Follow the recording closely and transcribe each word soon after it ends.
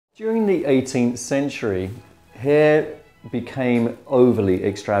During the 18th century, hair became overly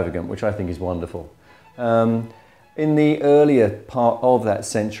extravagant, which I think is wonderful. In the earlier part of that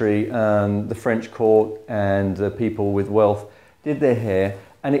century, the French court and the people with wealth did their hair,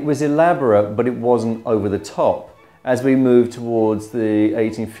 and it was elaborate, but it wasn't over the top. As we moved towards the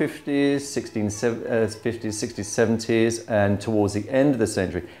 1850s, 50s, 60s, 70s, and towards the end of the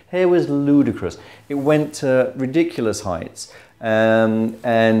century, hair was ludicrous. It went to ridiculous heights,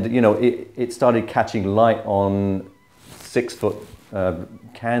 and you know, it started catching light on 6-foot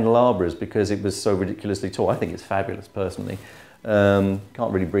candelabras because it was so ridiculously tall. I think it's fabulous, personally. Can't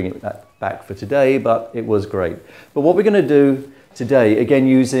really bring it back for today, but it was great. But what we're going to do today, again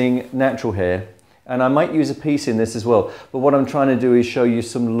using natural hair, and I might use a piece in this as well, but what I'm trying to do is show you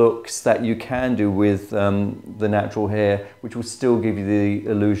some looks that you can do with the natural hair, which will still give you the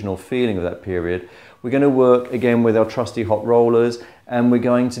illusion or feeling of that period. We're going to work again with our trusty hot rollers, and we're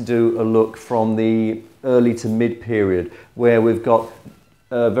going to do a look from the early to mid period, where we've got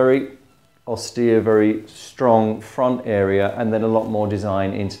a very austere, very strong front area, and then a lot more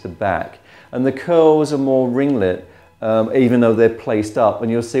design into the back. And the curls are more ringlet, even though they're placed up, and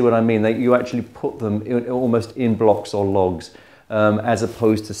you'll see what I mean. You actually put them almost in blocks or logs, as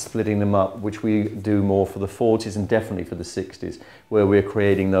opposed to splitting them up, which we do more for the 40s and definitely for the 60s, where we're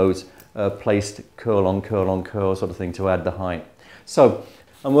creating those placed curl on curl sort of thing to add the height. So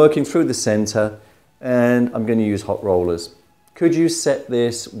I'm working through the center, and I'm going to use hot rollers. Could you set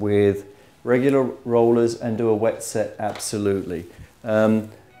this with regular rollers and do a wet set? Absolutely.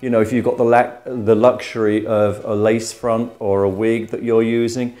 You know, if you've got the luxury of a lace front or a wig that you're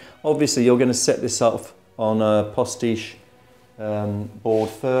using, obviously you're going to set this up on a postiche board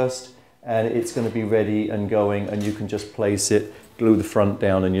first, and it's going to be ready and going, and you can just place it, glue the front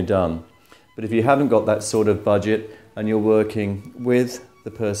down, and you're done. But if you haven't got that sort of budget and you're working with the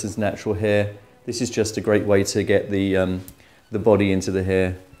person's natural hair, this is just a great way to get the body into the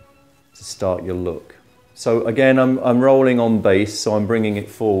hair to start your look. So again, I'm rolling on base, so I'm bringing it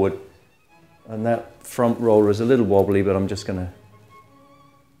forward, and that front roller is a little wobbly, but I'm just going to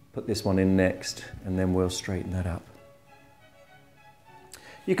put this one in next, and then we'll straighten that up.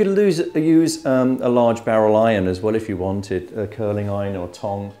 You could use a large barrel iron as well if you wanted, a curling iron or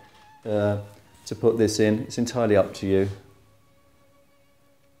tong to put this in. It's entirely up to you.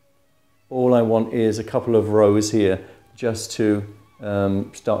 All I want is a couple of rows here just to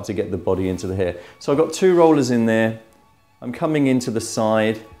start to get the body into the hair. So I've got 2 rollers in there. I'm coming into the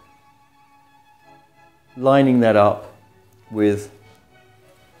side, lining that up with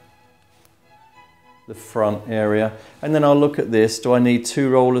the front area, and then I'll look at this. Do I need 2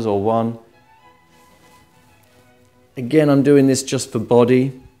 rollers or 1? Again, I'm doing this just for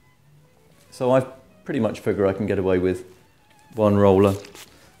body, so I pretty much figure I can get away with 1 roller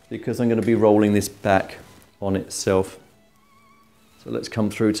because I'm going to be rolling this back on itself. So let's come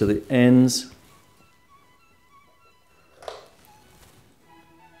through to the ends.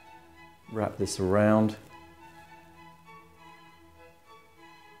 Wrap this around.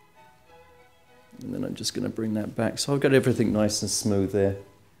 And then I'm just going to bring that back. So I've got everything nice and smooth there.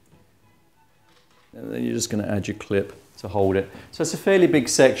 And then you're just going to add your clip to hold it. So it's a fairly big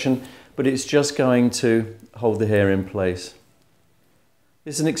section, but it's just going to hold the hair in place.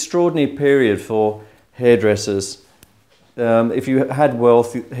 It's an extraordinary period for hairdressers. If you had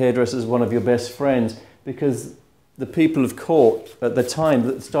wealth, hairdressers were one of your best friends, because the people of court at the time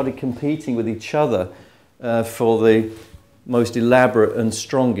that started competing with each other for the most elaborate and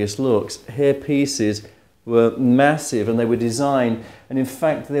strongest looks. Hair pieces were massive, and they were designed, and in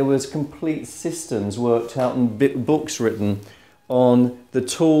fact there was complete systems worked out and books written on the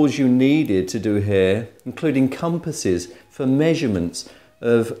tools you needed to do hair, including compasses for measurements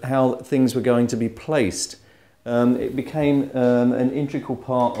of how things were going to be placed. It became an integral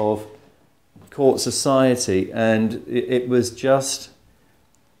part of court society, and it was just,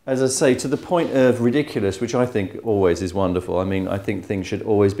 as I say, to the point of ridiculous, which I think always is wonderful. I mean, I think things should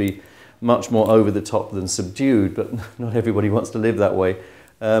always be much more over the top than subdued, but not everybody wants to live that way.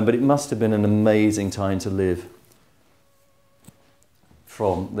 But it must have been an amazing time to live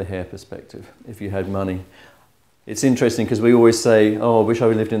from the hair perspective, if you had money. It's interesting because we always say, oh, I wish I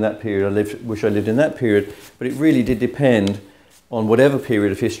lived in that period, wish I lived in that period, but it really did depend on whatever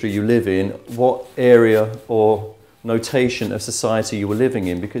period of history you live in, what area or notation of society you were living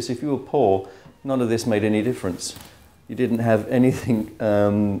in, because if you were poor, none of this made any difference. You didn't have anything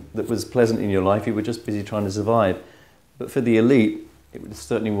that was pleasant in your life, you were just busy trying to survive. But for the elite, it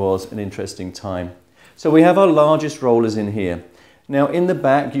certainly was an interesting time. So we have our largest rollers in here. Now in the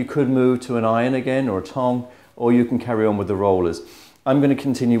back you could move to an iron again or a tong, or you can carry on with the rollers. I'm going to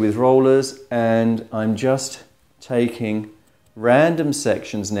continue with rollers, and I'm just taking random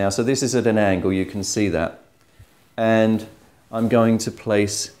sections now. So this is at an angle, you can see that. And I'm going to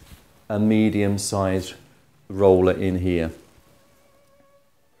place a medium-sized roller in here.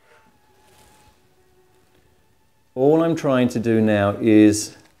 All I'm trying to do now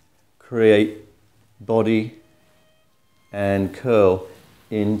is create body and curl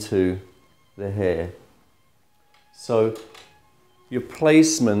into the hair. So your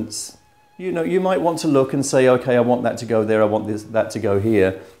placements, you know, you might want to look and say, okay, I want that to go there, I want that to go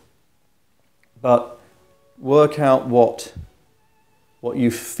here. But work out what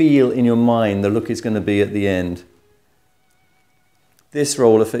you feel in your mind the look is going to be at the end. This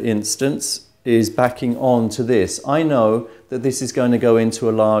roller, for instance, is backing on to this. I know that this is going to go into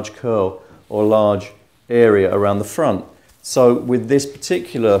a large curl or large area around the front. So with this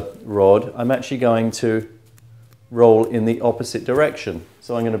particular rod, I'm actually going to roll in the opposite direction.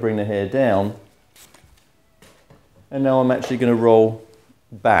 So I'm going to bring the hair down, and now I'm actually going to roll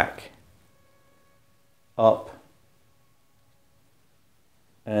back, up,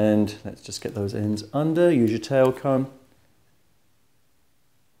 and let's just get those ends under. Use your tail comb.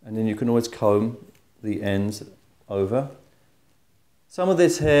 And then you can always comb the ends over. Some of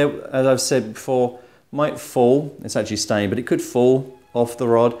this hair, as I've said before, might fall. It's actually staying, but it could fall off the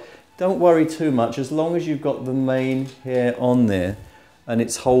rod. Don't worry too much. As long as you've got the main hair on there and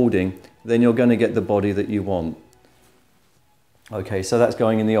it's holding, then you're going to get the body that you want. Okay, so that's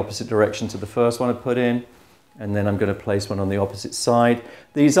going in the opposite direction to the first one I put in. And then I'm going to place one on the opposite side.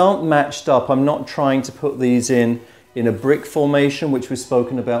 These aren't matched up. I'm not trying to put these in a brick formation, which we've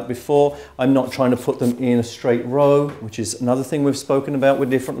spoken about before. I'm not trying to put them in a straight row, which is another thing we've spoken about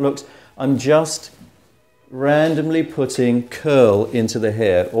with different looks. I'm just randomly putting curl into the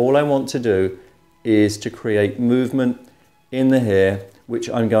hair. All I want to do is to create movement in the hair, which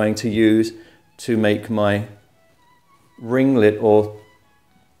I'm going to use to make my ringlet or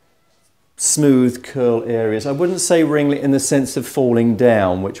smooth curl areas. I wouldn't say ringlet in the sense of falling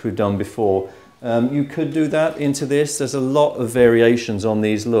down, which we've done before. You could do that into this. There's a lot of variations on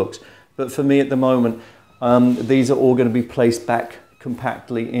these looks, but for me at the moment, these are all going to be placed back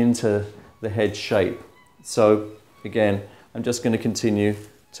compactly into the head shape. So again, I'm just going to continue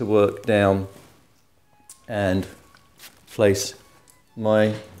to work down and place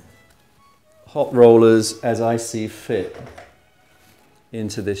my hot rollers as I see fit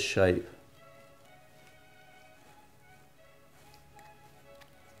into this shape.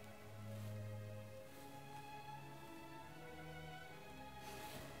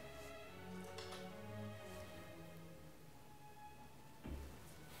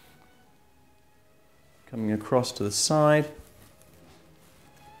 Coming across to the side,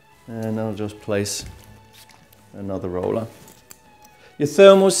 and I'll just place another roller. Your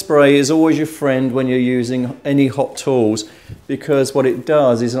thermal spray is always your friend when you're using any hot tools, because what it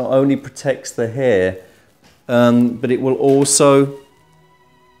does is not only protects the hair, but it will also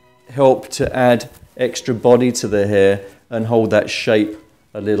help to add extra body to the hair and hold that shape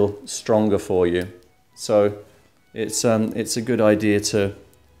a little stronger for you. So it's a good idea to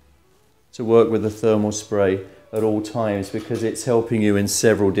work with the thermal spray at all times, because it's helping you in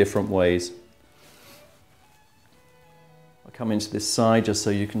several different ways. I'll come into this side just so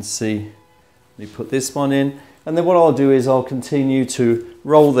you can see. Let me put this one in, and then what I'll do is I'll continue to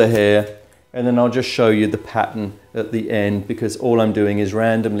roll the hair, and then I'll just show you the pattern at the end, because all I'm doing is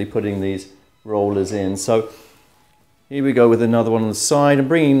randomly putting these rollers in. So here we go with another one on the side, and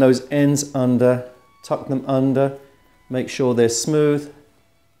bringing those ends under, tuck them under, make sure they're smooth.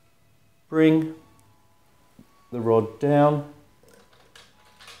 Bring the rod down,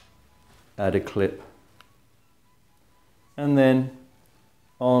 add a clip, and then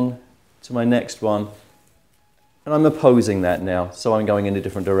on to my next one. And I'm opposing that now, so I'm going in a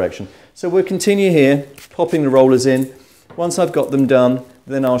different direction. So we'll continue here, popping the rollers in. Once I've got them done,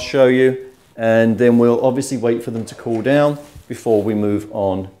 then I'll show you, and then we'll obviously wait for them to cool down before we move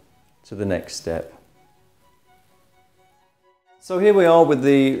on to the next step. So here we are with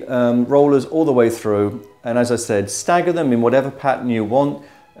the rollers all the way through, and as I said, stagger them in whatever pattern you want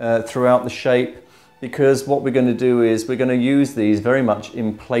throughout the shape, because what we're going to do is we're going to use these very much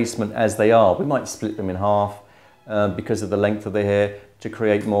in placement as they are. We might split them in half because of the length of the hair to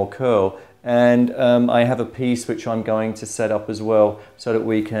create more curl, and I have a piece which I'm going to set up as well so that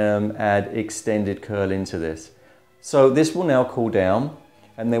we can add extended curl into this. So this will now cool down,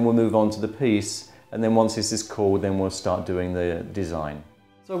 and then we'll move on to the piece. And then once this is cool, then we'll start doing the design.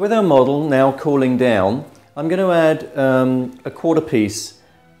 So with our model now cooling down, I'm going to add a quarter piece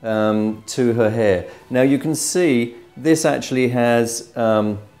to her hair. Now you can see This actually has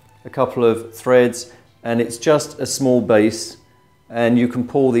a couple of threads, and it's just a small base, and you can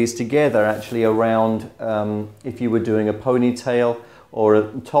pull these together actually around, if you were doing a ponytail or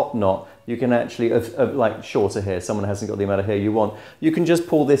a top knot, you can actually, like shorter hair, someone hasn't got the amount of hair you want, you can just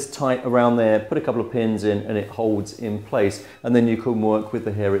pull this tight around there, put a couple of pins in, and it holds in place, and then you can work with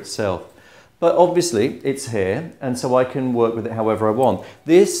the hair itself. But obviously it's hair, and so I can work with it however I want.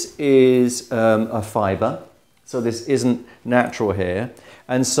 This is a fiber, so this isn't natural hair,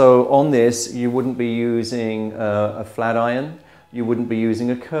 and so on this you wouldn't be using a flat iron, you wouldn't be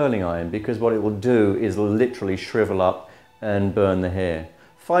using a curling iron, because what it will do is literally shrivel up and burn the hair.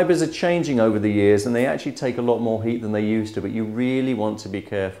 Fibers are changing over the years, and they actually take a lot more heat than they used to, but you really want to be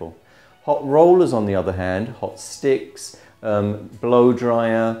careful. Hot rollers, on the other hand, hot sticks, blow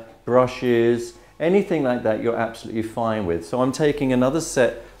dryer, brushes, anything like that you're absolutely fine with. So I'm taking another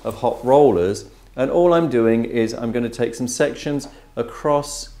set of hot rollers, and all I'm doing is I'm going to take some sections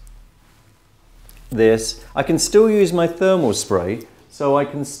across this. I can still use my thermal spray, so I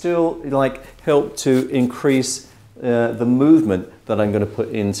can still help to increase the movement that I'm going to put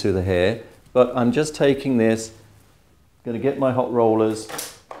into the hair. But I'm just taking this, going to get my hot rollers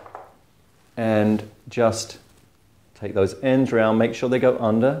and just take those ends round, make sure they go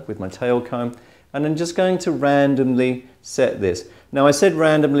under with my tail comb, and I'm just going to randomly set this. Now I said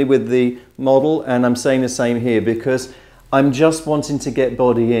randomly with the model, and I'm saying the same here because I'm just wanting to get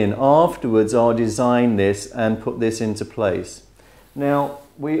body in. Afterwards I'll design this and put this into place. Now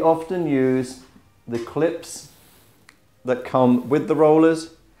we often use the clips that come with the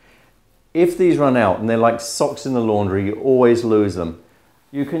rollers. If these run out, and they're like socks in the laundry, you always lose them.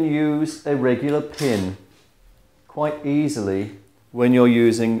 You can use a regular pin quite easily when you're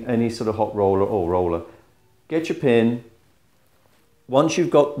using any sort of hot roller or roller. Get your pin. Once you've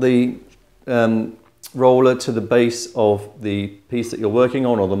got the roller to the base of the piece that you're working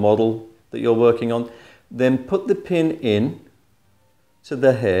on or the model that you're working on, then put the pin in to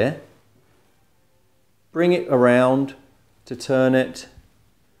the hair, bring it around to turn it,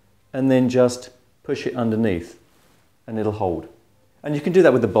 and then just push it underneath and it'll hold. And you can do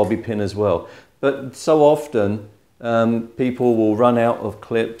that with the bobby pin as well. But so often people will run out of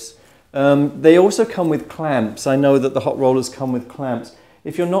clips. They also come with clamps. I know that the hot rollers come with clamps.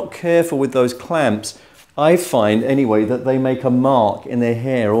 If you're not careful with those clamps, I find anyway that they make a mark in their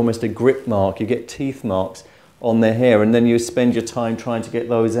hair, almost a grip mark. You get teeth marks on their hair, and then you spend your time trying to get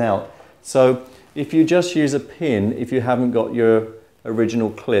those out. So if you just use a pin, if you haven't got your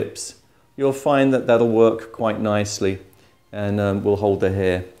original clips, you'll find that that'll work quite nicely and will hold the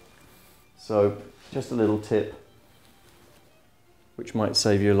hair. So just a little tip, which might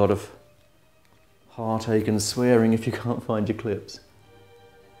save you a lot of heartache and swearing if you can't find your clips.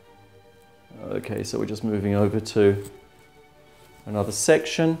 Okay, so we're just moving over to another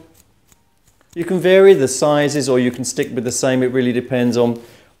section. You can vary the sizes or you can stick with the same. It really depends on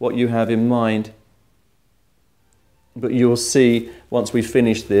what you have in mind. But you'll see once we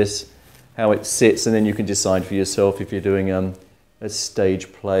finish this how it sits, and then you can decide for yourself if you're doing a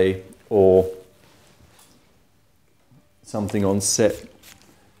stage play or something on set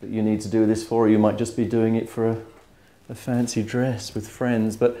that you need to do this for, or you might just be doing it for a fancy dress with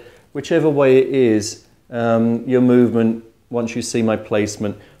friends. But whichever way it is, your movement, once you see my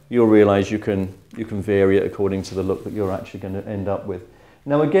placement, you'll realize you can vary it according to the look that you're actually going to end up with.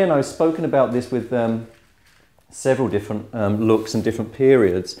 Now again, I've spoken about this with several different looks and different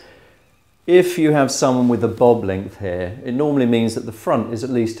periods. If you have someone with a bob length hair, it normally means that the front is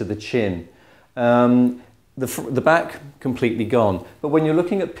at least to the chin. The back completely gone. But when you're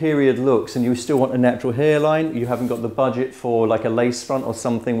looking at period looks and you still want a natural hairline, you haven't got the budget for like a lace front or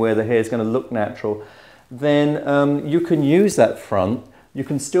something where the hair is going to look natural, then you can use that front. You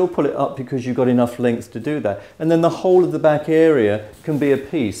can still pull it up because you've got enough length to do that. And then the whole of the back area can be a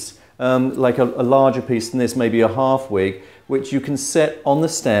piece, like a larger piece than this, maybe a half wig, which you can set on the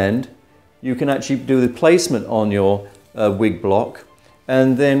stand. You can actually do the placement on your wig block.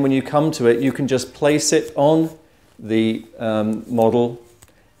 And then when you come to it, you can just place it on the model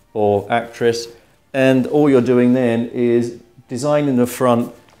or actress. And all you're doing then is designing the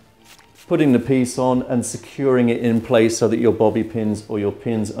front, putting the piece on and securing it in place so that your bobby pins or your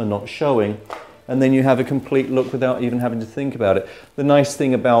pins are not showing. And then you have a complete look without even having to think about it. The nice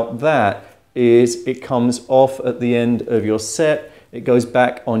thing about that is it comes off at the end of your set. It goes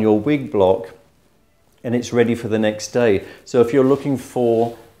back on your wig block and it's ready for the next day. So if you're looking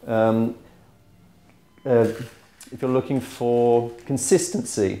for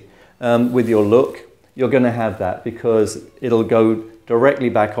consistency with your look, you're going to have that because it'll go directly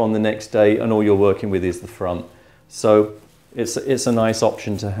back on the next day and all you're working with is the front. So it's a nice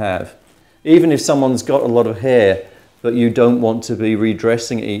option to have. Even if someone's got a lot of hair, but you don't want to be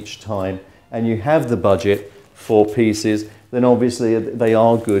redressing each time, and you have the budget for pieces, then obviously they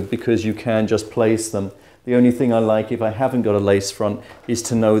are good because you can just place them. The only thing I like, if I haven't got a lace front, is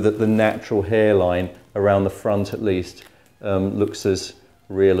to know that the natural hairline around the front at least looks as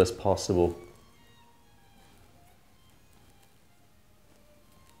real as possible.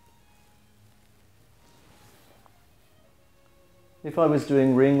 If I was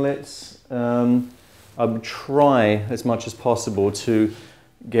doing ringlets, I would try as much as possible to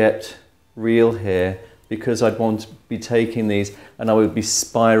get real hair, because I'd want to be taking these and I would be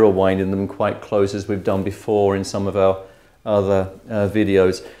spiral winding them quite close, as we've done before in some of our other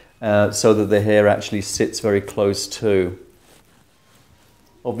videos, so that the hair actually sits very close to.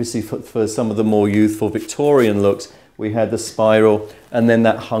 Obviously for some of the more youthful Victorian looks, we had the spiral, and then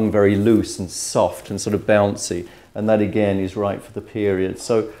that hung very loose and soft and sort of bouncy, and that again is right for the period.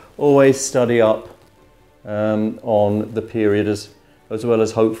 So always study up on the period as well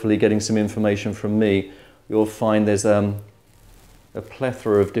as hopefully getting some information from me. You'll find there's a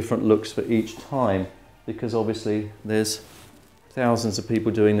plethora of different looks for each time, because obviously there's thousands of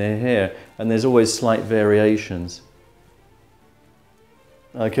people doing their hair and there's always slight variations.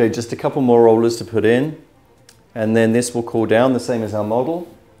 Okay, just a couple more rollers to put in, and then this will cool down the same as our model,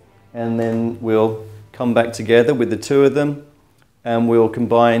 and then we'll come back together with the two of them and we'll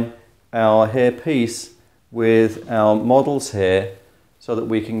combine our hair piece with our model's hair so that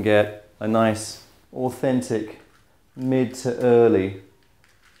we can get a nice authentic mid to early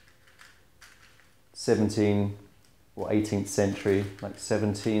 17th or 18th century, like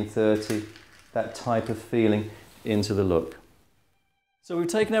 1730, that type of feeling into the look. So we've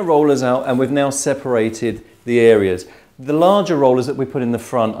taken our rollers out and we've now separated the areas. The larger rollers that we put in the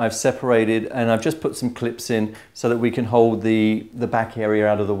front, I've separated, and I've just put some clips in so that we can hold the back area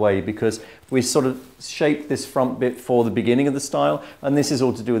out of the way, because we sort of shaped this front bit for the beginning of the style, and this is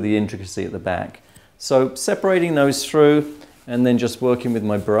all to do with the intricacy at the back. So separating those through and then just working with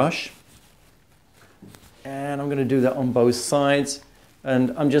my brush. And I'm going to do that on both sides,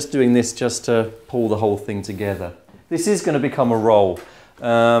 and I'm just doing this just to pull the whole thing together. This is going to become a roll.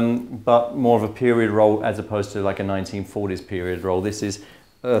 But more of a period roll as opposed to like a 1940s period roll. This is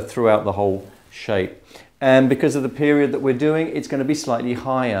throughout the whole shape. And because of the period that we're doing, it's going to be slightly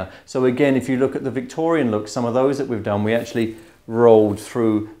higher. So again, if you look at the Victorian look, some of those that we've done, we actually rolled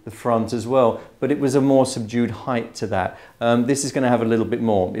through the front as well, but it was a more subdued height to that. This is going to have a little bit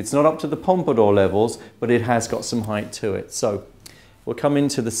more. It's not up to the pompadour levels, but it has got some height to it. So we'll come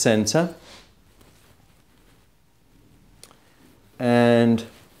into the center. And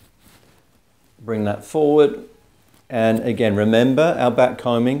bring that forward. And again, remember our back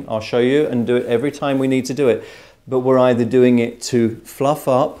combing. I'll show you and do it every time we need to do it. But we're either doing it to fluff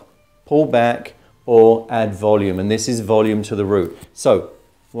up, pull back, or add volume. And this is volume to the root. So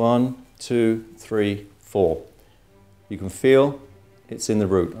 1, 2, 3, 4. You can feel it's in the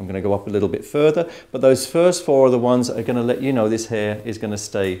root. I'm going to go up a little bit further. But those first 4 are the ones that are going to let you know this hair is going to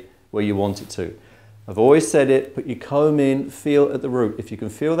stay where you want it to. I've always said it, put your comb in, feel at the root. If you can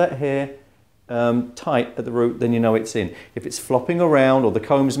feel that hair tight at the root, then you know it's in. If it's flopping around or the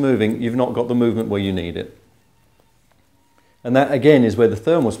comb's moving, you've not got the movement where you need it. And that again is where the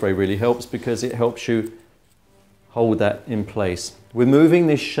thermal spray really helps, because it helps you hold that in place. We're moving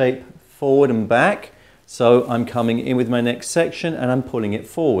this shape forward and back, so I'm coming in with my next section and I'm pulling it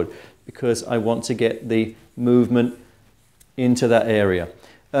forward because I want to get the movement into that area.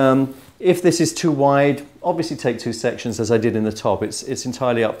 If this is too wide, obviously take 2 sections as I did in the top. It's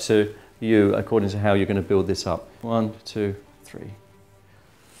entirely up to you according to how you're going to build this up. 1, 2, 3,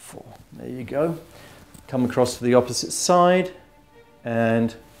 4. There you go. Come across to the opposite side,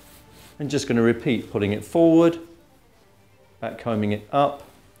 and I'm just going to repeat, putting it forward, back combing it up,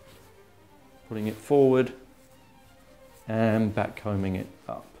 putting it forward, and back combing it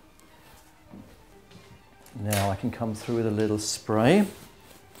up. Now I can come through with a little spray.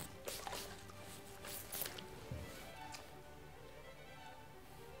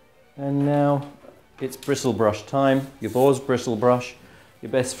 And now it's bristle brush time. Your Boar's bristle brush,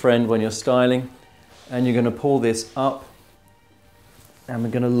 your best friend when you're styling. And you're going to pull this up, and we're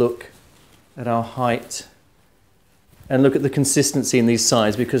going to look at our height and look at the consistency in these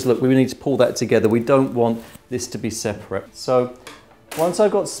sides, because look, we need to pull that together. We don't want this to be separate. So once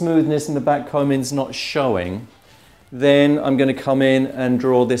I've got smoothness and the back combing's not showing, then I'm going to come in and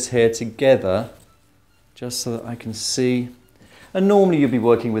draw this hair together just so that I can see. And normally you'll be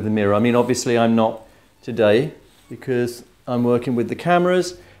working with a mirror. I mean, obviously I'm not today because I'm working with the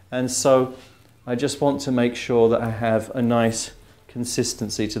cameras, and so I just want to make sure that I have a nice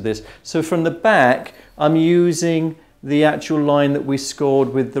consistency to this. So from the back, I'm using the actual line that we scored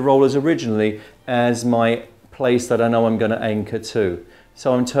with the rollers originally as my place that I know I'm going to anchor to.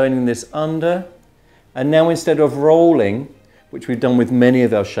 So I'm turning this under, and now instead of rolling, which we've done with many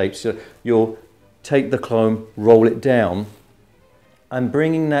of our shapes, you'll take the clone, roll it down. I'm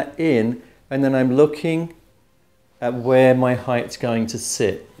bringing that in, and then I'm looking at where my height's going to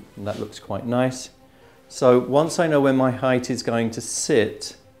sit. And that looks quite nice. So once I know where my height is going to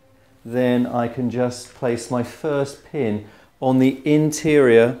sit, then I can just place my first pin on the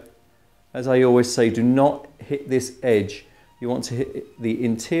interior. As I always say, do not hit this edge. You want to hit the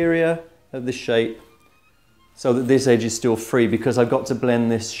interior of the shape so that this edge is still free, because I've got to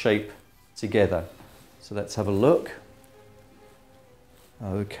blend this shape together. So let's have a look.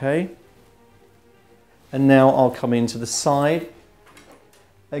 Okay. And now I'll come into the side.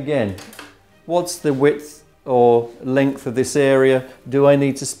 Again, what's the width or length of this area? Do I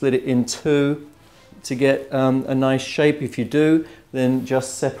need to split it in two to get a nice shape? If you do, then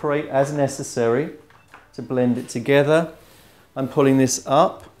just separate as necessary to blend it together. I'm pulling this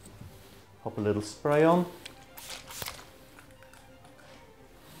up, pop a little spray on.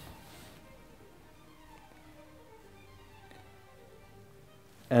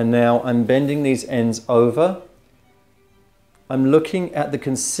 And now I'm bending these ends over. I'm looking at the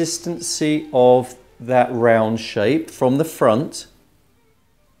consistency of that round shape from the front.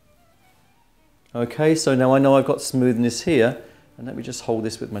 Okay, so now I know I've got smoothness here. And let me just hold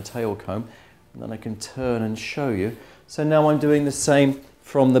this with my tail comb, and then I can turn and show you. So now I'm doing the same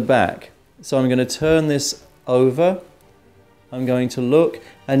from the back. So I'm going to turn this over. I'm going to look,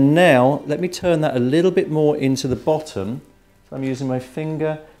 and now let me turn that a little bit more into the bottom. So I'm using my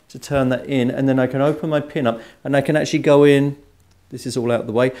finger to turn that in, and then I can open my pin up, and I can actually go in. This is all out of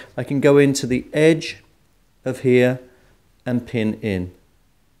the way. I can go into the edge of here and pin in.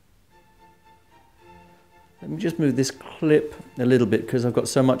 Let me just move this clip a little bit because I've got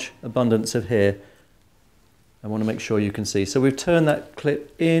so much abundance of hair. I want to make sure you can see. So we've turned that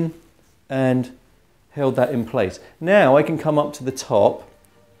clip in and held that in place. Now I can come up to the top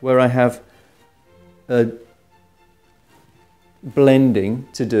where I have a blending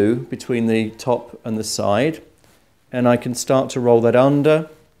to do between the top and the side, and I can start to roll that under,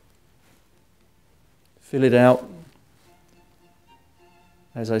 fill it out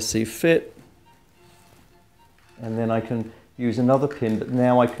as I see fit, and then I can use another pin, but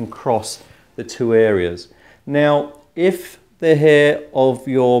now I can cross the two areas. Now if the hair of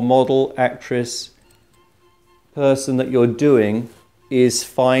your model, actress, person that you're doing is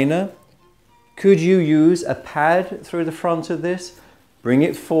finer, could you use a pad through the front of this, bring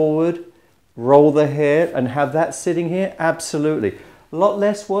it forward, roll the hair and have that sitting here? Absolutely. A lot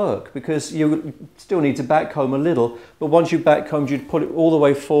less work because you still need to backcomb a little, but once you've backcombed, you'd put it all the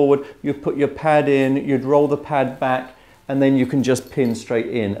way forward, you'd put your pad in, you'd roll the pad back, and then you can just pin straight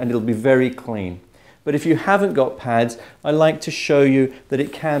in and it'll be very clean. But if you haven't got pads, I like to show you that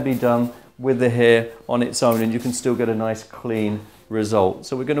it can be done with the hair on its own and you can still get a nice clean result.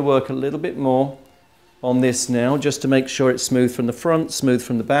 So we're going to work a little bit more on this now just to make sure it's smooth from the front, smooth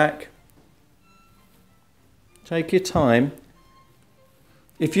from the back. Take your time.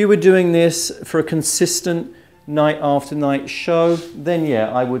 If you were doing this for a consistent night after night show, then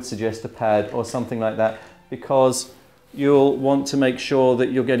yeah, I would suggest a pad or something like that because you'll want to make sure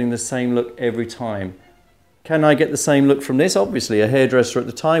that you're getting the same look every time. Can I get the same look from this? Obviously, a hairdresser at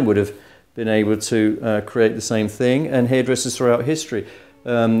the time would have been able to create the same thing, and hairdressers throughout history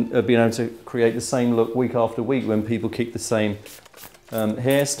have been able to create the same look week after week when people keep the same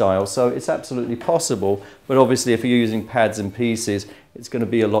hairstyle. So it's absolutely possible, but obviously if you're using pads and pieces, it's going to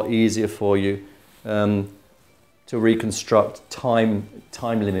be a lot easier for you to reconstruct time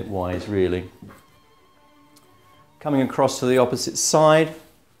limit wise, really. Coming across to the opposite side,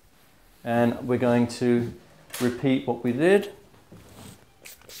 and we're going to repeat what we did.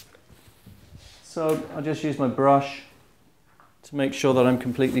 So I'll just use my brush to make sure that I'm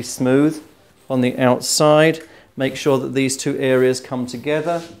completely smooth on the outside. Make sure that these two areas come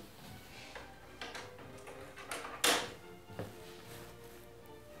together.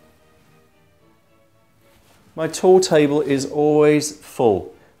 My tool table is always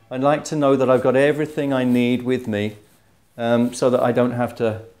full. I'd like to know that I've got everything I need with me so that I don't have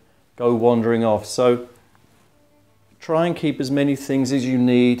to go wandering off. So try and keep as many things as you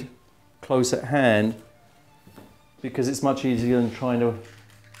need close at hand because it's much easier than trying to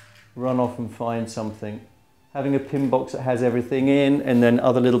run off and find something. Having a pin box that has everything in and then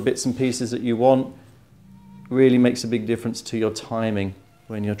other little bits and pieces that you want really makes a big difference to your timing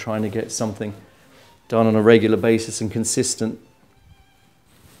when you're trying to get something done on a regular basis and consistent.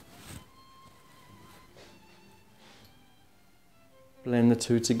 Blend the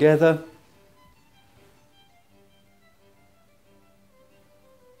two together.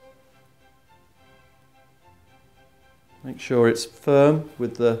 Make sure it's firm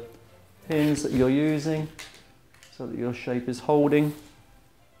with the pins that you're using so that your shape is holding.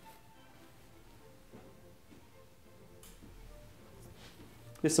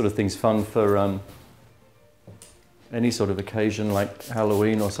 This sort of thing's fun for any sort of occasion like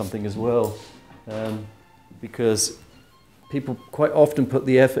Halloween or something as well, because people quite often put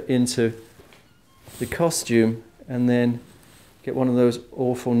the effort into the costume and then get one of those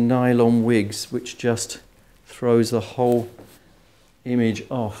awful nylon wigs which just throws the whole image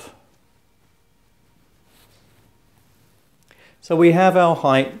off. So we have our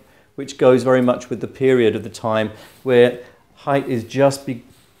height, which goes very much with the period of the time where height is just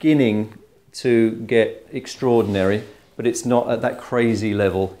beginning to get extraordinary, but it's not at that crazy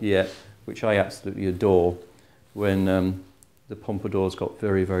level yet, which I absolutely adore when the pompadours got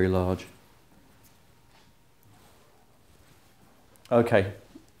very, very large. Okay,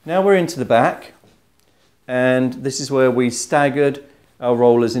 now we're into the back, and this is where we staggered our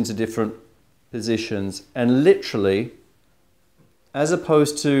rollers into different positions, and literally, as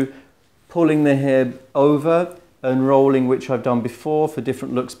opposed to pulling the hair over and rolling, which I've done before for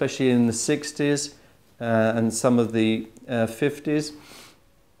different looks, especially in the 60s and some of the 50s,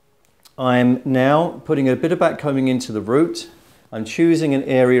 I'm now putting a bit of backcombing into the root. I'm choosing an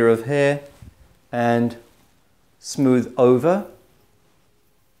area of hair and smooth over.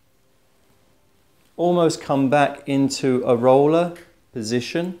 Almost come back into a roller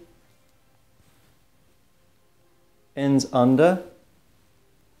position. Ends under.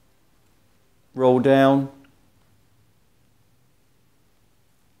 Roll down.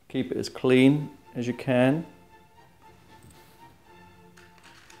 Keep it as clean as you can.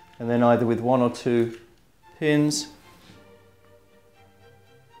 And then either with one or two pins,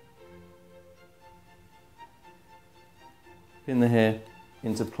 pin the hair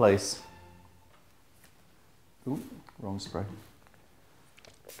into place. Ooh, wrong spray.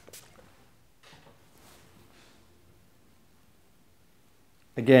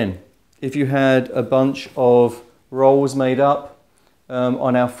 Again, if you had a bunch of rolls made up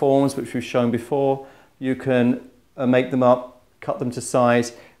on our forms, which we've shown before, you can make them up, cut them to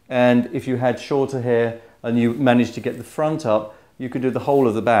size, and if you had shorter hair and you managed to get the front up, you could do the whole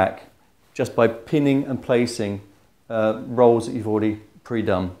of the back just by pinning and placing rolls that you've already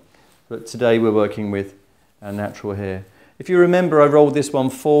pre-done. But today we're working with our natural hair. If you remember, I rolled this one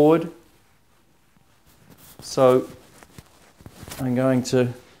forward, so I'm going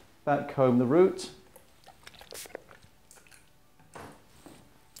to backcomb the root,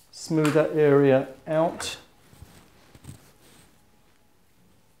 smooth that area out.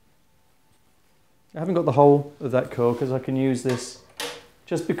 I haven't got the whole of that curl because I can use this.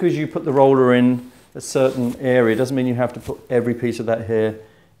 Just because you put the roller in a certain area doesn't mean you have to put every piece of that hair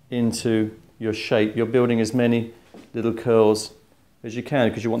into your shape. You're building as many little curls as you can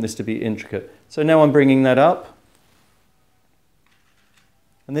because you want this to be intricate. So now I'm bringing that up.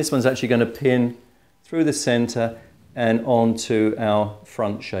 And this one's actually going to pin through the center and onto our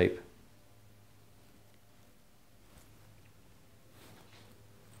front shape.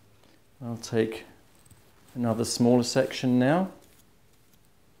 I'll take another smaller section now.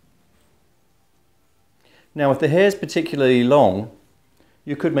 Now, if the hair is particularly long,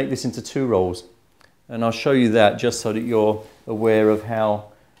 you could make this into two rolls. And I'll show you that just so that you're aware of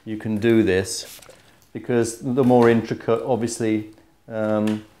how you can do this. Because the more intricate, obviously,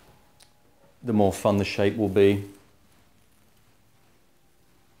 the more fun the shape will be.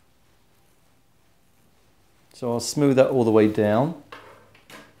 So I'll smooth that all the way down.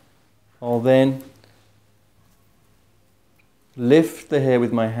 I'll then lift the hair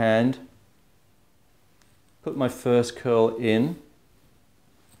with my hand, put my first curl in,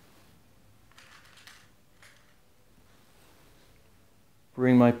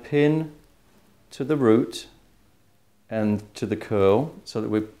 bring my pin to the root and to the curl so that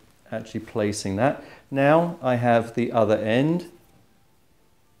we're actually placing that. Now I have the other end.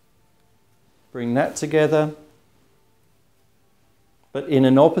 Bring that together, but in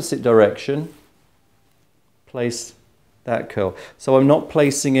an opposite direction, place that curl. So I'm not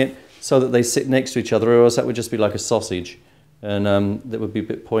placing it so that they sit next to each other, or else that would just be like a sausage, and that would be a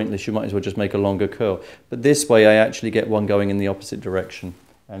bit pointless. You might as well just make a longer curl. But this way I actually get one going in the opposite direction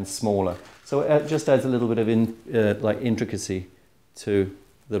and smaller. So it just adds a little bit of like intricacy to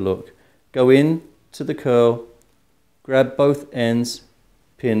the look. Go in to the curl, grab both ends,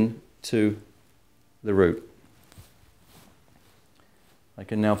 pin to the root. I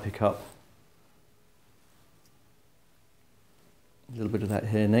can now pick up a little bit of that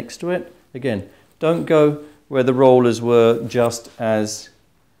hair next to it. Again, don't go where the rollers were just as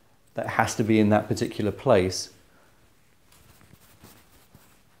that has to be in that particular place.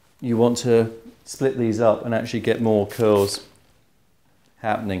 You want to split these up and actually get more curls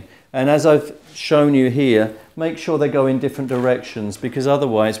happening. And as I've shown you here, make sure they go in different directions, because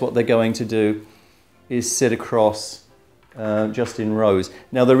otherwise what they're going to do is sit across just in rows.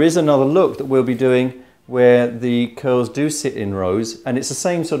 Now there is another look that we'll be doing where the curls do sit in rows, and it's the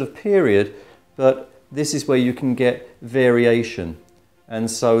same sort of period, but this is where you can get variation. And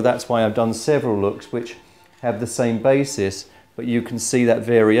so that's why I've done several looks which have the same basis, but you can see that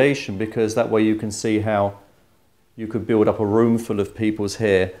variation, because that way you can see how you could build up a room full of people's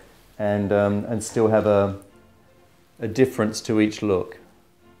hair and still have a difference to each look.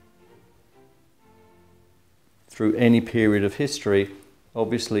 Through any period of history,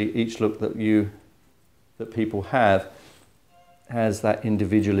 obviously each look that people have has that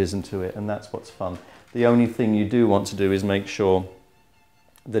individualism to it, and that's what's fun. The only thing you do want to do is make sure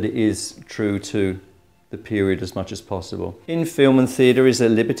that it is true to the period as much as possible. In film and theatre, is there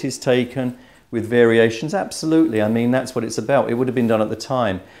liberties taken with variations? Absolutely. I mean, that's what it's about. It would have been done at the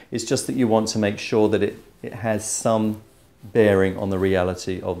time. It's just that you want to make sure that it has some bearing on the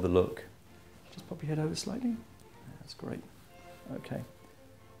reality of the look. Just pop your head over slightly. That's great. Okay.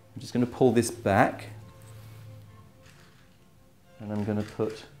 I'm just going to pull this back, and I'm going to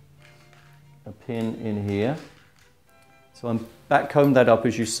put a pin in here. So I'm backcombed that up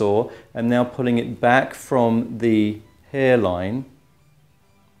as you saw, and now pulling it back from the hairline,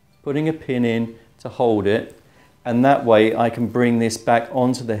 putting a pin in to hold it, and that way I can bring this back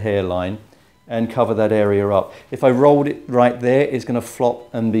onto the hairline and cover that area up. If I rolled it right there, it's going to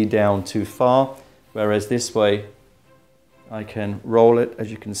flop and be down too far, whereas this way I can roll it, as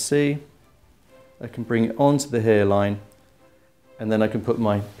you can see. I can bring it onto the hairline, and then I can put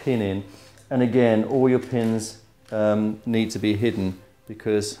my pin in. And again, all your pins need to be hidden,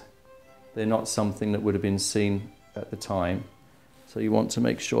 because they're not something that would have been seen at the time. So you want to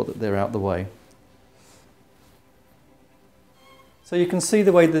make sure that they're out the way. So you can see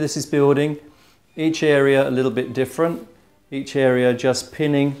the way that this is building. Each area a little bit different. Each area just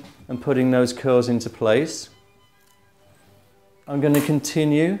pinning and putting those curls into place. I'm going to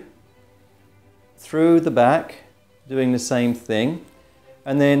continue through the back, doing the same thing.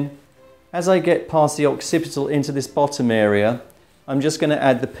 And then as I get past the occipital into this bottom area, I'm just going to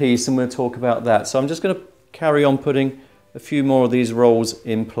add the piece, and we'll talk about that. So I'm just going to carry on putting a few more of these rolls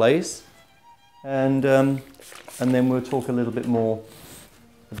in place, and then we'll talk a little bit more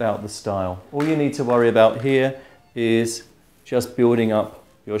about the style. All you need to worry about here is just building up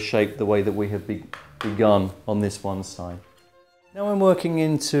your shape the way that we have begun on this one side. Now I'm working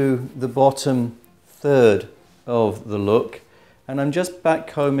into the bottom third of the look, and I'm just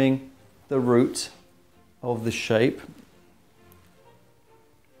backcombing the root of the shape,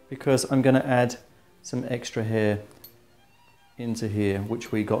 because I'm going to add some extra hair into here,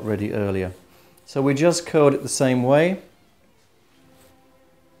 which we got ready earlier. So we just curled it the same way.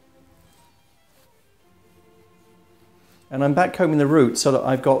 And I'm backcombing the root so that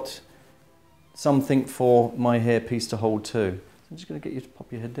I've got something for my hairpiece to hold too. So I'm just going to get you to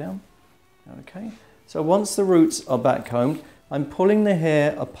pop your head down. Okay. So once the roots are backcombed, I'm pulling the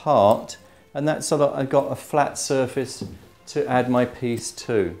hair apart, and that's so that I've got a flat surface to add my piece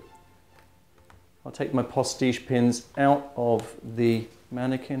to. I'll take my postiche pins out of the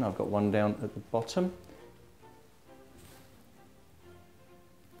mannequin. I've got one down at the bottom.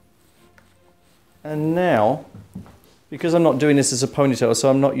 And now, because I'm not doing this as a ponytail, so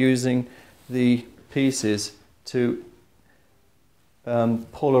I'm not using the pieces to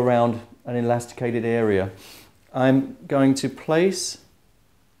pull around an elasticated area, I'm going to place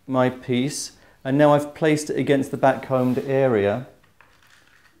my piece, and now I've placed it against the backcombed area,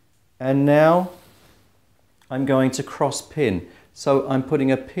 and now I'm going to cross pin. So I'm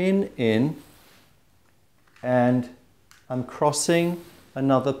putting a pin in, and I'm crossing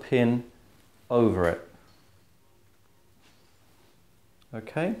another pin over it.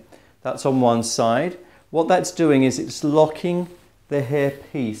 Okay, that's on one side. What that's doing is it's locking the hair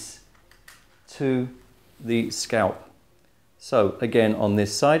piece to the scalp. So again, on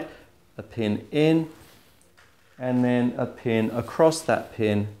this side, a pin in, and then a pin across that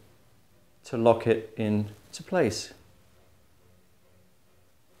pin to lock it into place.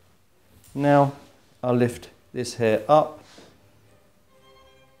 Now I'll lift this hair up.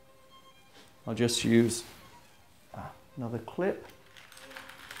 I'll just use another clip.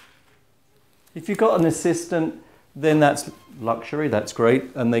 If you've got an assistant, then that's luxury, that's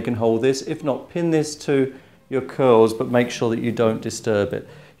great, and they can hold this. If not, pin this to your curls, but make sure that you don't disturb it.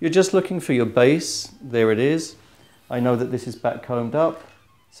 You're just looking for your base. There it is. I know that this is back combed up.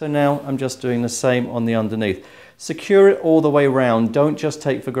 So now I'm just doing the same on the underneath. Secure it all the way around. Don't just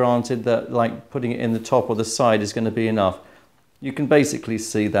take for granted that like putting it in the top or the side is going to be enough. You can basically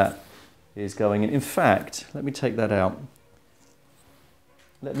see that is going in. In fact, let me take that out.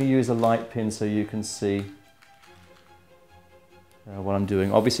 Let me use a light pin so you can see what I'm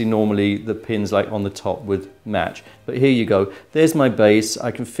doing. Obviously normally the pins like on the top would match, but here you go. There's my base.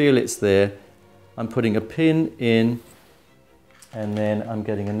 I can feel it's there. I'm putting a pin in, and then I'm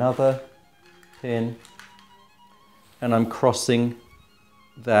getting another pin, and I'm crossing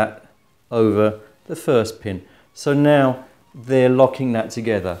that over the first pin. So now they're locking that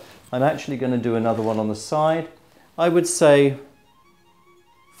together. I'm actually going to do another one on the side. I would say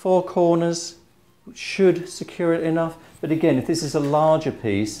 4 corners should secure it enough. But again, if this is a larger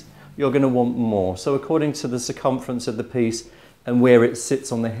piece, you're going to want more. So according to the circumference of the piece and where it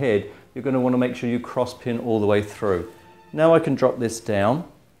sits on the head, you're going to want to make sure you cross pin all the way through. Now I can drop this down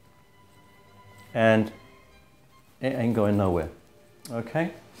and it ain't going nowhere.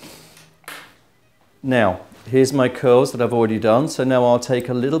 Okay. Now, here's my curls that I've already done. So now I'll take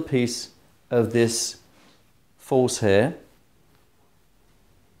a little piece of this false hair.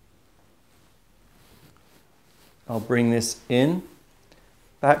 I'll bring this in,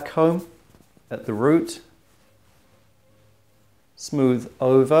 back comb at the root, smooth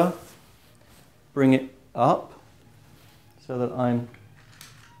over, bring it up so that I'm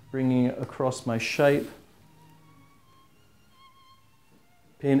bringing it across my shape,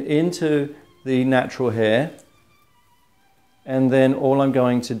 pin into the natural hair, and then all I'm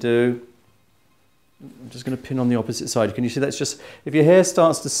going to do, I'm just going to pin on the opposite side. Can you see that's just, if your hair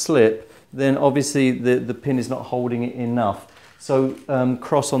starts to slip, then obviously the pin is not holding it enough. So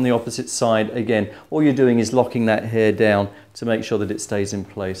cross on the opposite side again. All you're doing is locking that hair down to make sure that it stays in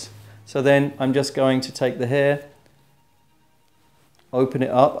place. So then I'm just going to take the hair, open it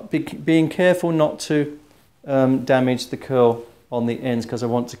up, being careful not to damage the curl on the ends because I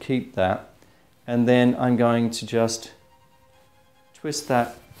want to keep that. And then I'm going to just twist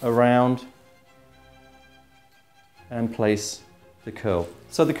that around and place the curl.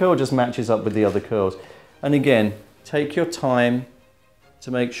 So the curl just matches up with the other curls. And again, take your time to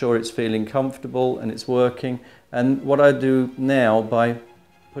make sure it's feeling comfortable and it's working. And what I do now by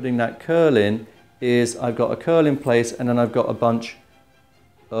putting that curl in is I've got a curl in place and then I've got a bunch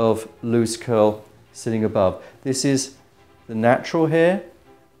of loose curl sitting above. This is the natural hair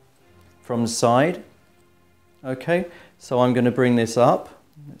from the side. Okay, so I'm going to bring this up.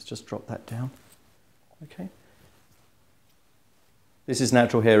 Let's just drop that down. Okay. This is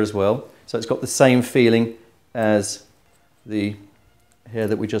natural hair as well, so it's got the same feeling as the hair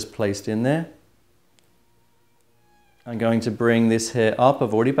that we just placed in there. I'm going to bring this hair up.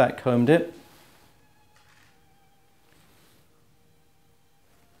 I've already back combed it.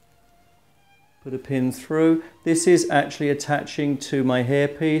 Put a pin through. This is actually attaching to my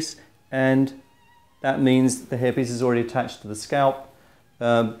hairpiece, and that means the hairpiece is already attached to the scalp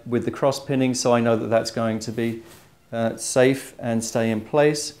with the cross pinning, so I know that that's going to be safe and stay in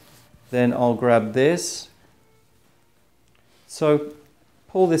place. Then I'll grab this. So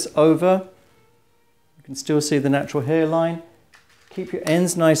pull this over. You can still see the natural hairline. Keep your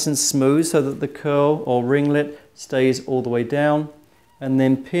ends nice and smooth so that the curl or ringlet stays all the way down. And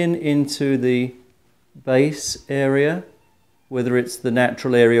then pin into the base area, whether it's the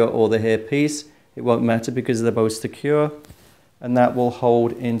natural area or the hairpiece. It won't matter because they're both secure. And that will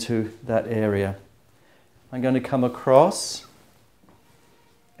hold into that area. I'm going to come across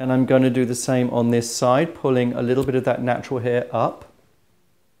and I'm going to do the same on this side, pulling a little bit of that natural hair up.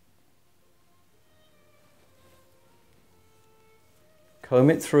 Comb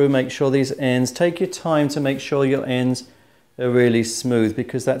it through, make sure these ends, take your time to make sure your ends are really smooth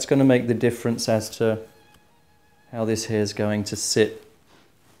because that's going to make the difference as to how this hair is going to sit.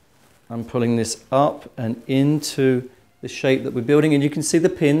 I'm pulling this up and into the shape that we're building, and you can see the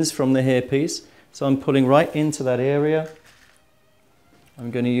pins from the hairpiece. So I'm pulling right into that area. I'm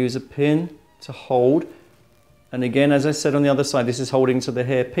going to use a pin to hold. And again, as I said on the other side, this is holding to the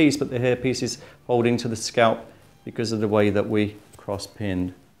hairpiece, but the hairpiece is holding to the scalp because of the way that we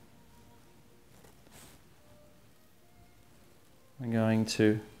cross-pinned. I'm going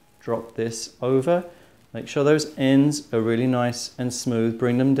to drop this over. Make sure those ends are really nice and smooth.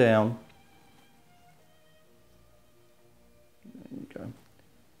 Bring them down.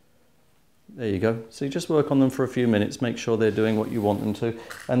 There you go. So you just work on them for a few minutes, make sure they're doing what you want them to.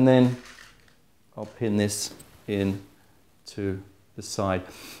 And then I'll pin this in to the side.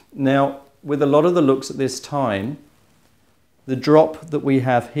 Now, with a lot of the looks at this time, the drop that we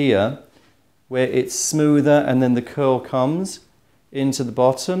have here, where it's smoother and then the curl comes into the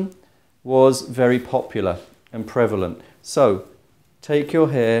bottom, was very popular and prevalent. So, take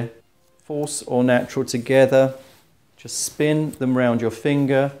your hair, false or natural together, just spin them round your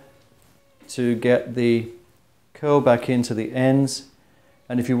finger to get the curl back into the ends.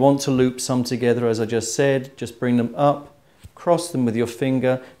 And if you want to loop some together, as I just said, just bring them up, cross them with your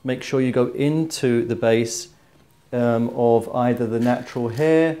finger, make sure you go into the base of either the natural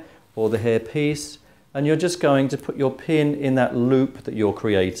hair or the hair piece, and you're just going to put your pin in that loop that you're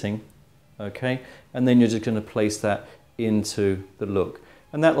creating, okay? And then you're just going to place that into the look.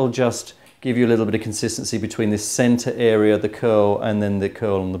 And that will just give you a little bit of consistency between this center area, the curl, and then the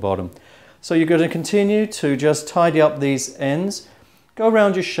curl on the bottom. So you're going to continue to just tidy up these ends. Go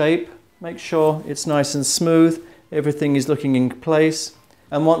around your shape, make sure it's nice and smooth, everything is looking in place,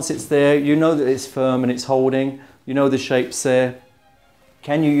 and once it's there, you know that it's firm and it's holding, you know the shape's there.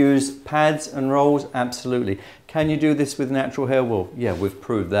 Can you use pads and rolls? Absolutely. Can you do this with natural hair? Well, yeah, we've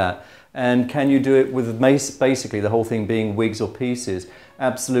proved that. And can you do it with basically the whole thing being wigs or pieces?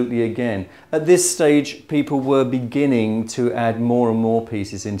 Absolutely again. At this stage, people were beginning to add more and more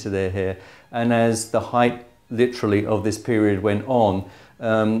pieces into their hair, and as the height literally of this period went on,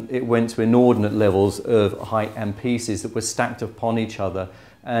 it went to inordinate levels of height and pieces that were stacked upon each other.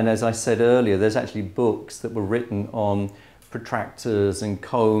 And as I said earlier, there's actually books that were written on protractors and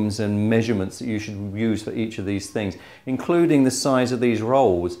combs and measurements that you should use for each of these things, including the size of these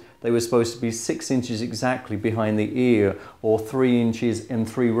rolls. They were supposed to be 6 inches exactly behind the ear, or 3 inches in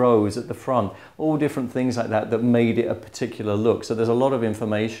 3 rows at the front, all different things like that that made it a particular look. So there's a lot of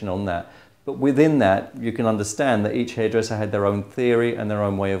information on that. But within that, you can understand that each hairdresser had their own theory and their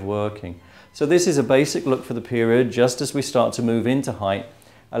own way of working. So this is a basic look for the period, just as we start to move into height,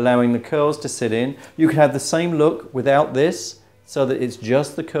 allowing the curls to sit in. You could have the same look without this, so that it's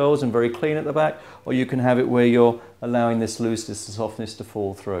just the curls and very clean at the back, or you can have it where you're allowing this looseness and softness to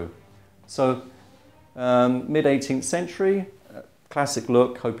fall through. So, mid-18th century, classic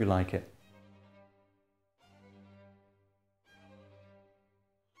look, hope you like it.